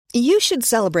You should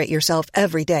celebrate yourself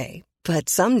every day, but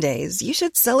some days you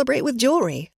should celebrate with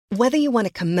jewelry. Whether you want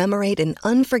to commemorate an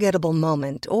unforgettable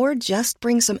moment or just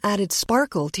bring some added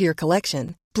sparkle to your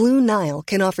collection, Blue Nile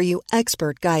can offer you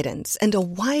expert guidance and a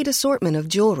wide assortment of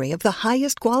jewelry of the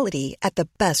highest quality at the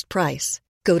best price.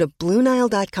 Go to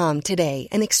BlueNile.com today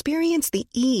and experience the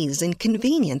ease and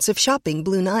convenience of shopping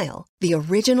Blue Nile, the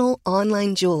original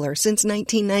online jeweler since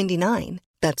 1999.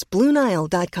 That's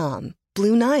BlueNile.com.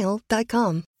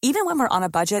 BlueNile.com. Even when we're on a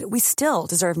budget, we still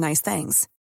deserve nice things.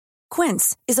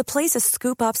 Quince is a place to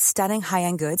scoop up stunning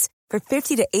high-end goods for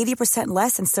 50 to 80%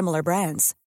 less than similar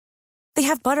brands. They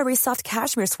have buttery soft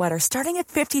cashmere sweaters starting at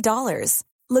 $50,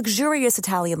 luxurious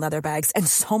Italian leather bags, and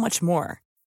so much more.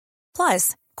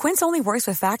 Plus, Quince only works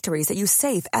with factories that use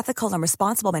safe, ethical, and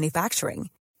responsible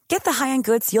manufacturing. Get the high-end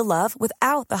goods you'll love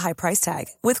without the high price tag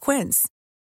with Quince.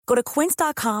 Go to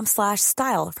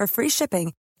quince.com/style for free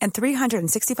shipping and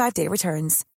 365-day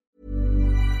returns.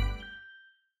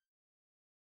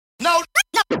 Now,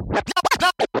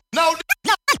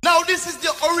 this is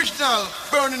the original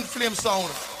Burning Flame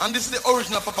sound, and this is the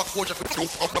original Papa Kojak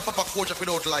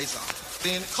without Liza.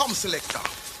 Then come selector,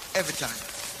 every time.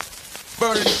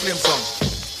 Burning Flame sound.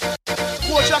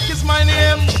 Kojak is my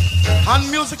name, and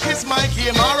music is my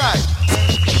game, alright.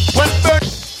 When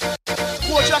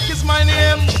Kojak is my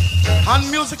name, and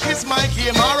music is my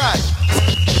game, alright.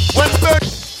 When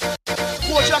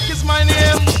Kojak is my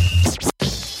name,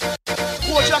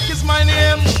 Kojak is my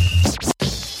name,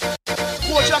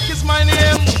 Kojak is my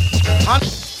name, and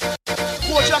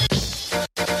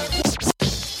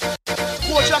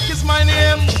Kojak is my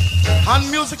name,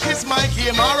 and music is my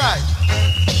game, alright.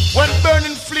 When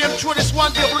Burning Flame through this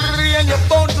one day, and you're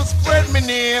bound to spread my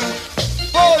name.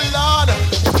 Oh Lord,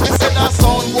 they said that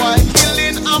sound boy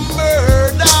killing and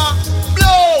murder.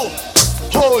 Blow!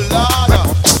 Oh Lord,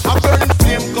 a Burning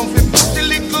Flame come from a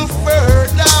little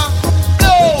further.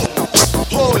 Blow!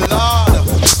 Oh Lord,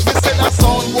 they said that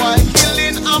sound boy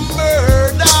killing and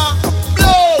murder.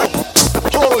 Blow!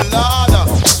 Oh Lord,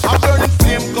 a Burning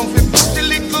Flame come from a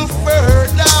little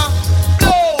further.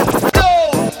 Blow!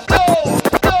 Blow!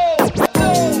 Blow! Blow!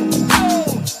 Blow!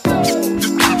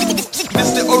 This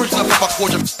is the original Papa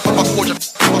Kojak. Papa Kojak.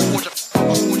 Papa Kojak.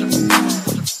 Papa Kojak.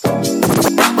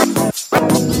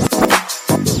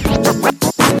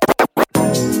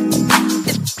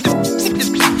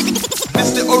 This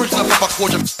is the original Papa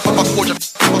Kojak. Papa Kojak.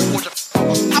 Papa Kojak.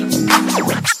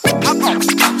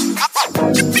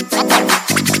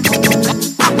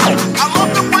 I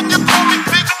love it when you call me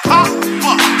Big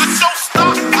Papa, the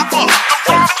showstopper, the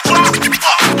rock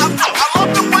dropper. I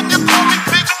love it when you call me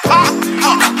Big Papa.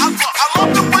 I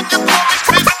love it when you call me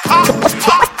Big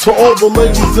Papa. To all the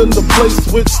ladies in the place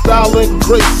with style and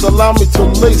grace, allow me to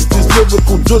lace these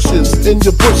lyrical douches in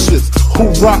your bushes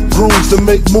who rock grooves and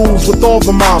make moves with all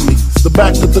the mommies. The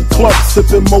back of the club,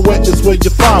 sipping Moet is where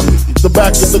you find me. The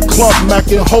back of the club,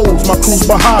 macking holes, my crew's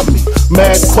behind me.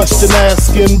 Mad question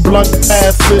asking, blunt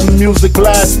passing, music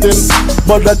blasting.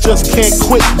 But I just can't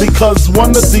quit because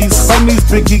one of these honeys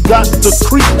Biggie got to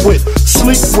creep with,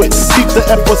 sleep with, keep the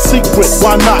F a secret.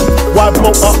 Why not? Why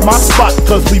blow up my spot?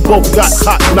 Cause we both got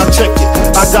hot. Now check it,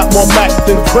 I got more Mac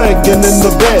than Craig and in the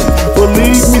bed.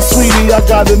 Believe me, sweetie, I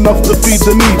got enough to feed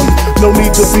the needy. No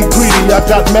need to be greedy, I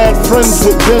got mad friends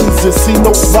with Benzes. See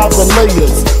no by the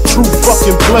layers, true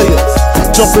fucking players.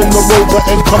 Jump in the Rover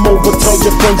and come over, tell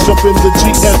your friends jump in the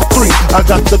GS3. I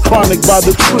got the chronic by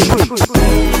the tree.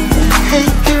 Hey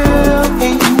girl,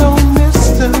 ain't no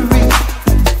mystery.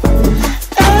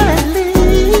 At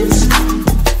least,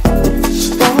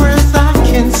 as far as I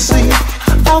can see,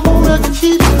 I wanna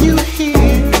keep you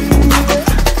here,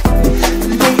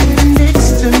 laying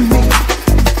next to me,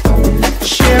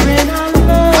 sharing our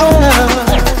love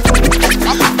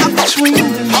between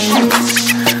the sheets.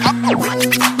 I love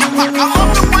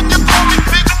it when you call me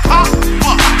Big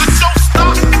Papa, the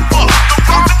showstopper, the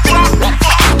rock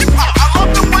dropper. I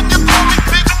love it when you call me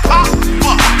Big Papa,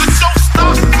 the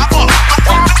showstopper, the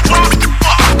rock dropper.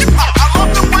 I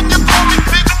love it when you call me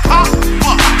Big Papa,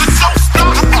 the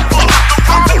showstopper,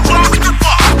 the rock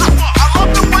dropper. I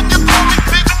love it when you call me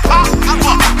Big Papa. I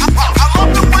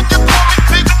love it when you call me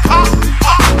Big Papa.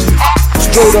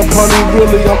 Straight up, honey,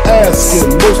 really, I'm asking.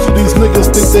 Most of these niggas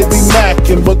think they be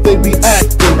macking, but they be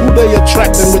acting. Who they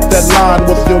attracting with that line?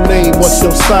 What's your name? What's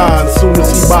your sign? Soon as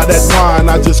he buy that wine,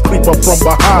 I just creep up from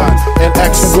behind and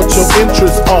ask you what your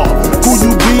interests are. Who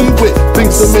you be with?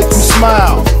 Things that make you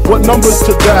smile. what numbers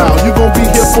to dial. You gon' be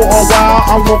here for a while,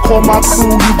 I'm gon' call my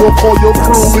crew, you gon' call your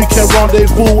crew. We can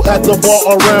rendezvous at the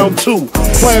bar around 2.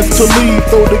 Plans to leave,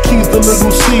 throw the keys to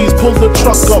little C's. Pull the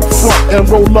truck up front and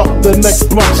roll up the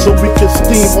next month so we can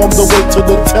steam on the way to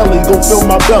the telly. Go fill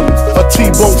my belly. A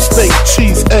T-bone steak,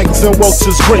 cheese, eggs, and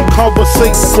Welch's grape.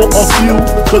 Conversate for a few,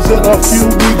 cause in a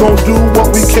few we gon' do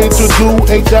what we came to do.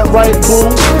 Ain't that right, boo?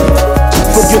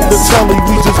 Forget the telly,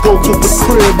 we just go to the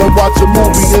crib and watch a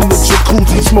movie in the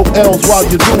jacuzzi. Smoke L's while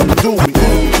you do me.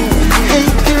 Hey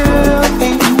girl,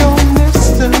 ain't no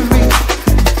mystery.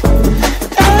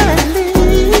 At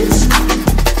least,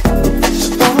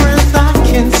 as far as I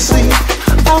can see,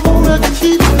 I wanna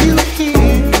keep you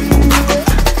here,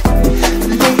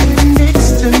 laying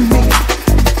next to me,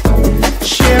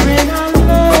 sharing our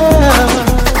love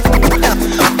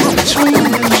between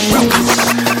the sheets.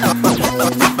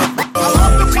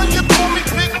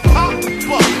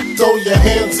 Throw your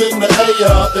hands in the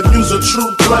air if you's a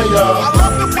true player. I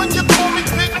love it when you call me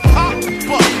Big Papa.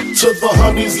 To the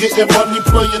honeys, getting money,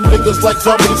 playing niggas like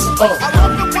dummies. I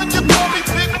love it when you call me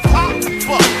Big Papa.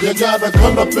 You got a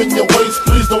gun up in your waist,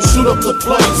 please don't shoot up the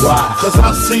place. Cause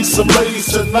I see some ladies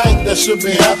tonight that should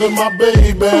be having my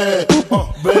baby. Baby.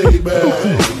 I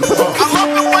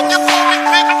love it when you call me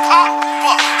Big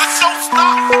Papa. The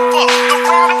showstopper, the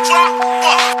rhyme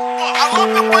dropper. I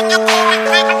love it when you call me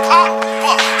Big Papa.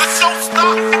 The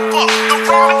showstopper, the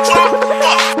rhyme dropper.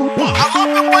 I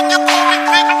love it when you call me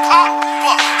Big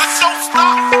Papa. The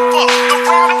showstopper, the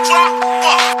rhyme dropper.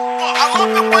 I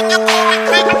love it when you call me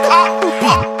Big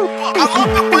Papa. I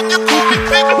love it when you call me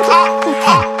Big Papa.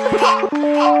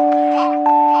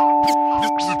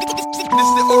 This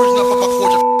is the original from my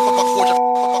Kojak. This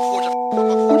is the original from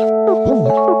my Kojak.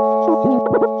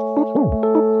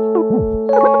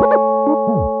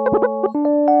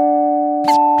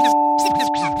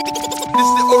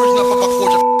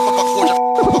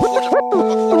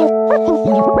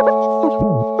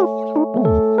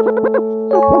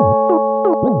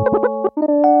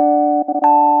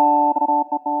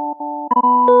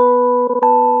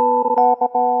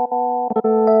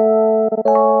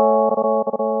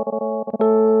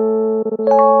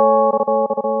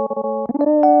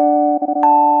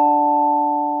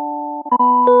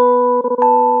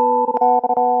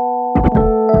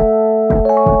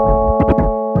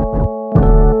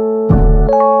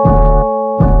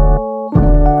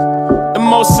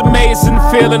 Most amazing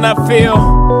feeling I feel.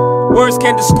 Words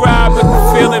can't describe it,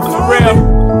 the feeling for real.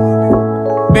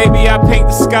 Baby, I paint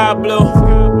the sky blue.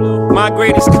 My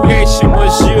greatest creation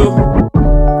was you.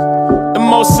 The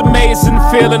most amazing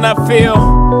feeling I feel.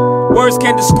 Words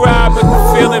can't describe it, the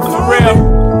feeling for real.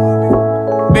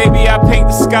 Baby, I paint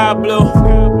the sky blue.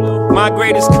 My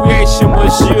greatest creation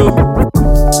was you.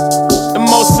 The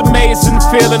most amazing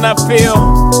feeling I feel.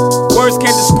 Words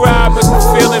can't describe it, the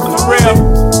feeling for real.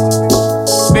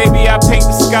 Baby, I paint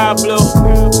the sky blue.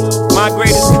 My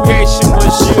greatest creation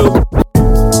was you.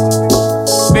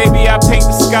 Baby, I paint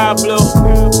the sky blue.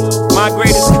 My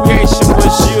greatest creation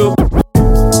was you.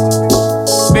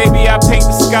 Baby, I paint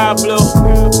the sky blue.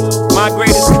 My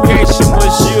greatest creation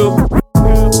was you.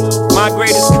 My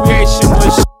greatest creation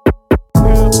was you.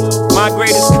 My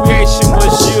greatest creation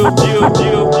was you.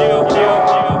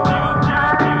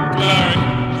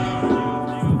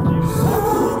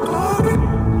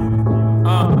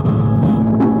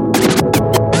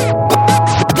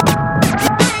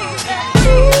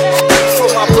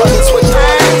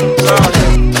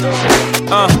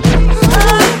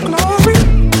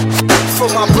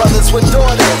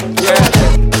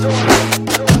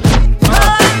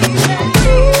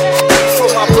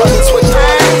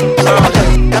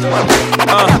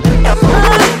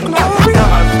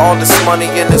 All this money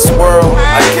in this world,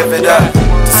 I give it up.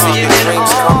 To see your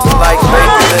dreams come to life,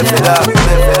 baby, live it up,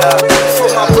 live it up. For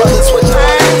my brothers with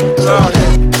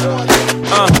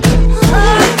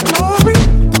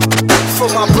for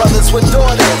my brothers with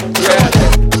daughters.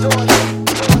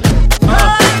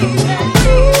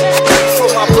 For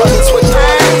my brothers with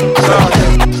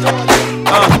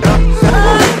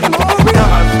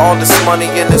all this money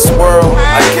in this world,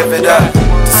 I give it up.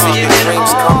 To see your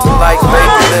dreams come to life,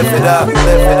 baby, live it up,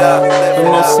 live it up, live it up. The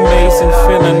most amazing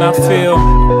feeling I feel.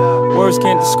 Words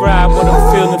can't describe what I'm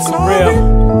feeling for real.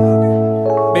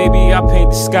 Baby, I paint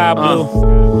the sky blue.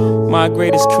 My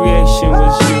greatest creation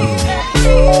was you.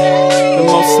 The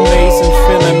most amazing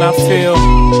feeling I feel.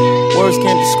 Words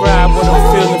can't describe what I'm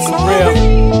feeling for real.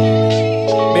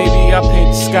 Baby, I paint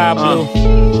the sky blue.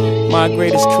 My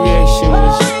greatest creation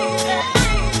was you.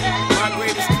 My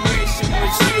greatest creation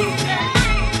was you.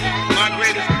 My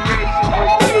greatest creation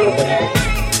was you.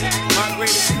 My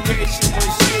greatest creation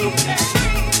was you.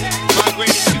 My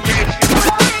greatest creation.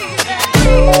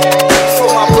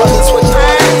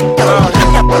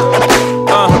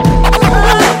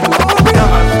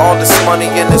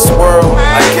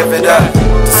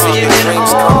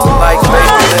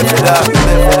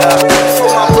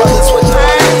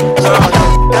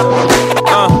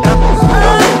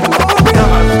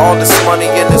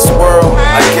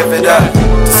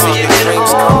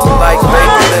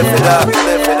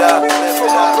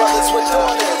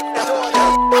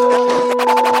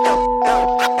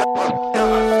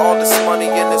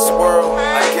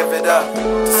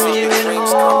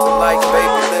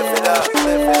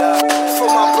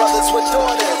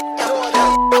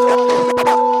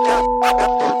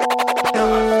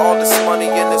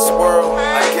 money in this world,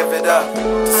 I give it up.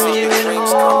 To see your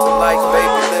dreams come to life,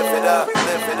 baby, live it up,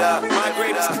 live it up. My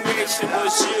greatest creation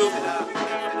was you.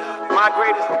 My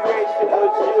greatest creation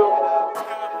was you.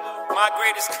 My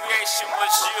greatest creation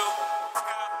was you.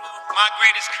 My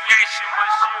greatest creation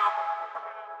was you.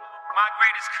 My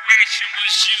greatest creation was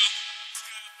you.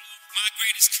 My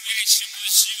greatest creation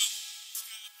was you.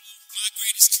 My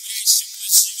greatest creation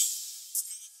was you.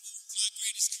 My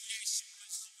greatest creation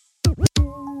was you.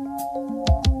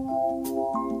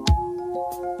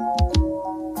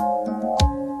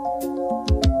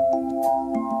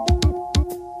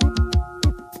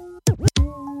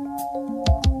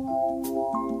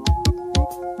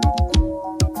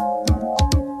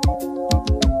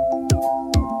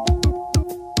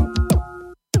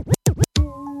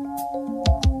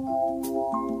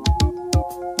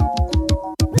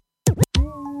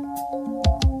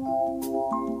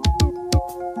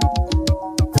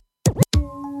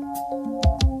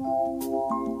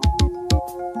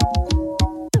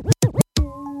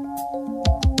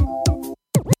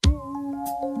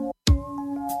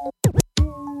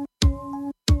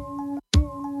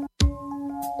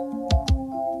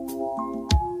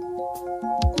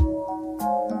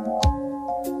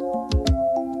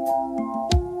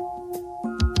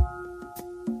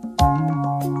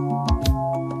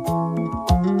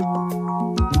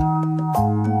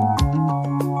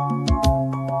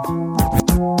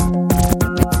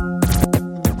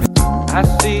 I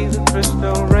see the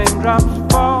crystal raindrops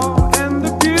fall, and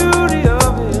the beauty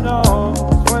of it all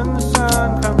is when the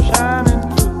sun comes shining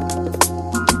through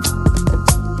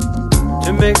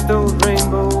to make those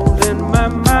rainbows in my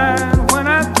mind. When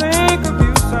I think of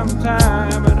you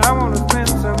sometime, and I want to spend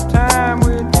some time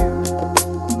with you,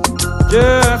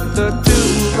 just the two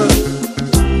of us.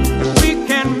 We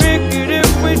can make it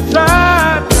if we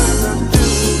try, just the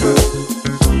two of us.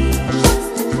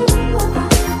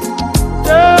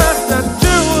 Just the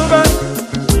two of us,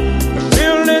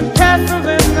 building castles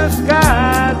in the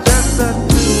sky. Just the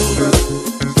two of us,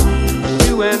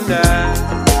 you and I.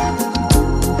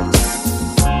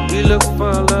 We look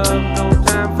for love, no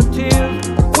time for tears.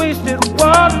 Wasted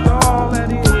water's all that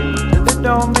is, and it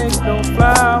don't make no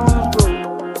flowers grow.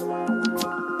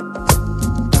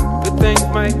 Good things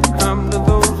might come to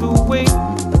those who wait,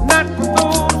 not for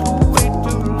those who wait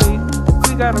too late.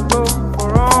 We gotta go for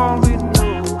all we know.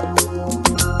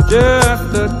 Just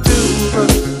the two of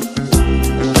us.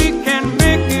 We can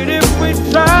make it if we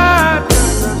try.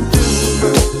 Just the two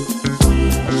of us.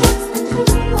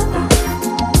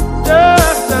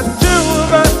 Just the two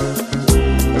of us.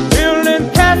 Building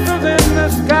castles in the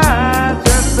sky.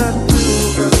 Just the two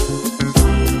of us.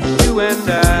 You and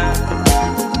I.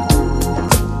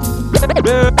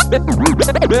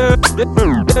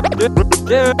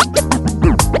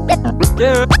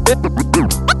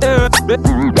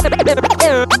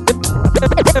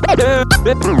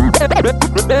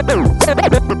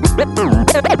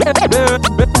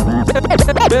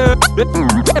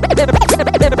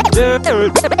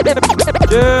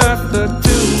 Just the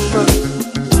two of us.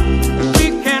 We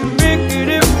can make it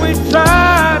if we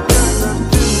try. Just the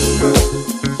two of us.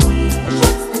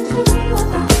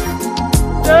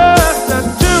 Just the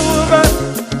two of us.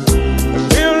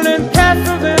 Building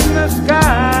castles in the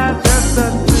sky. Just the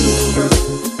two of us.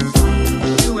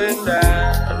 You and I.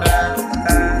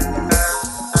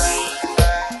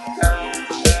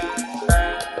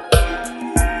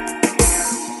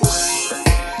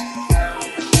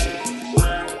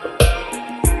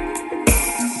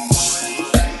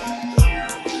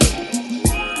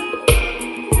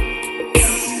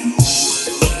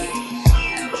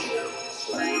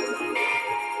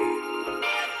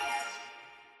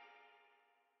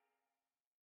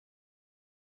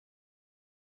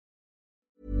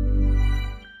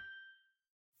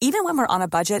 Even when we're on a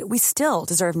budget, we still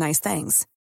deserve nice things.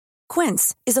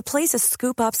 Quince is a place to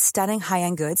scoop up stunning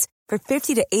high-end goods for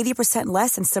 50 to 80%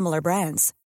 less than similar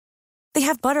brands. They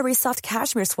have buttery soft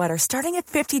cashmere sweaters starting at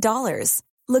 $50,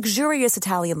 luxurious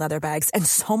Italian leather bags, and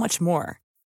so much more.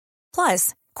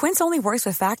 Plus, Quince only works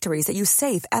with factories that use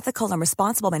safe, ethical, and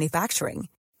responsible manufacturing.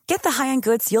 Get the high-end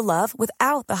goods you'll love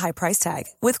without the high price tag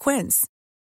with Quince.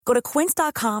 Go to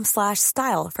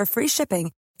quince.com/style for free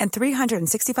shipping and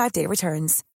 365-day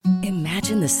returns.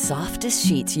 Imagine the softest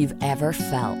sheets you've ever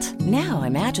felt. Now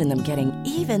imagine them getting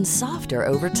even softer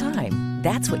over time.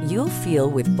 That's what you'll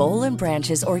feel with Bowl &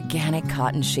 Branch's organic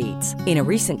cotton sheets. In a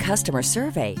recent customer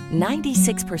survey,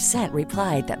 96%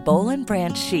 replied that Bowl &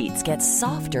 Branch sheets get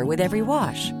softer with every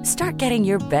wash. Start getting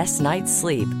your best night's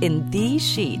sleep in these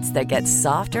sheets that get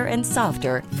softer and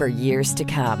softer for years to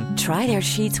come. Try their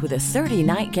sheets with a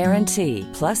 30-night guarantee.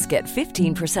 Plus, get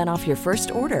 15% off your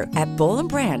first order at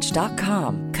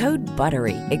bowlandbranch.com. Code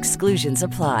BUTTERY. Exclusions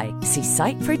apply. See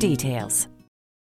site for details.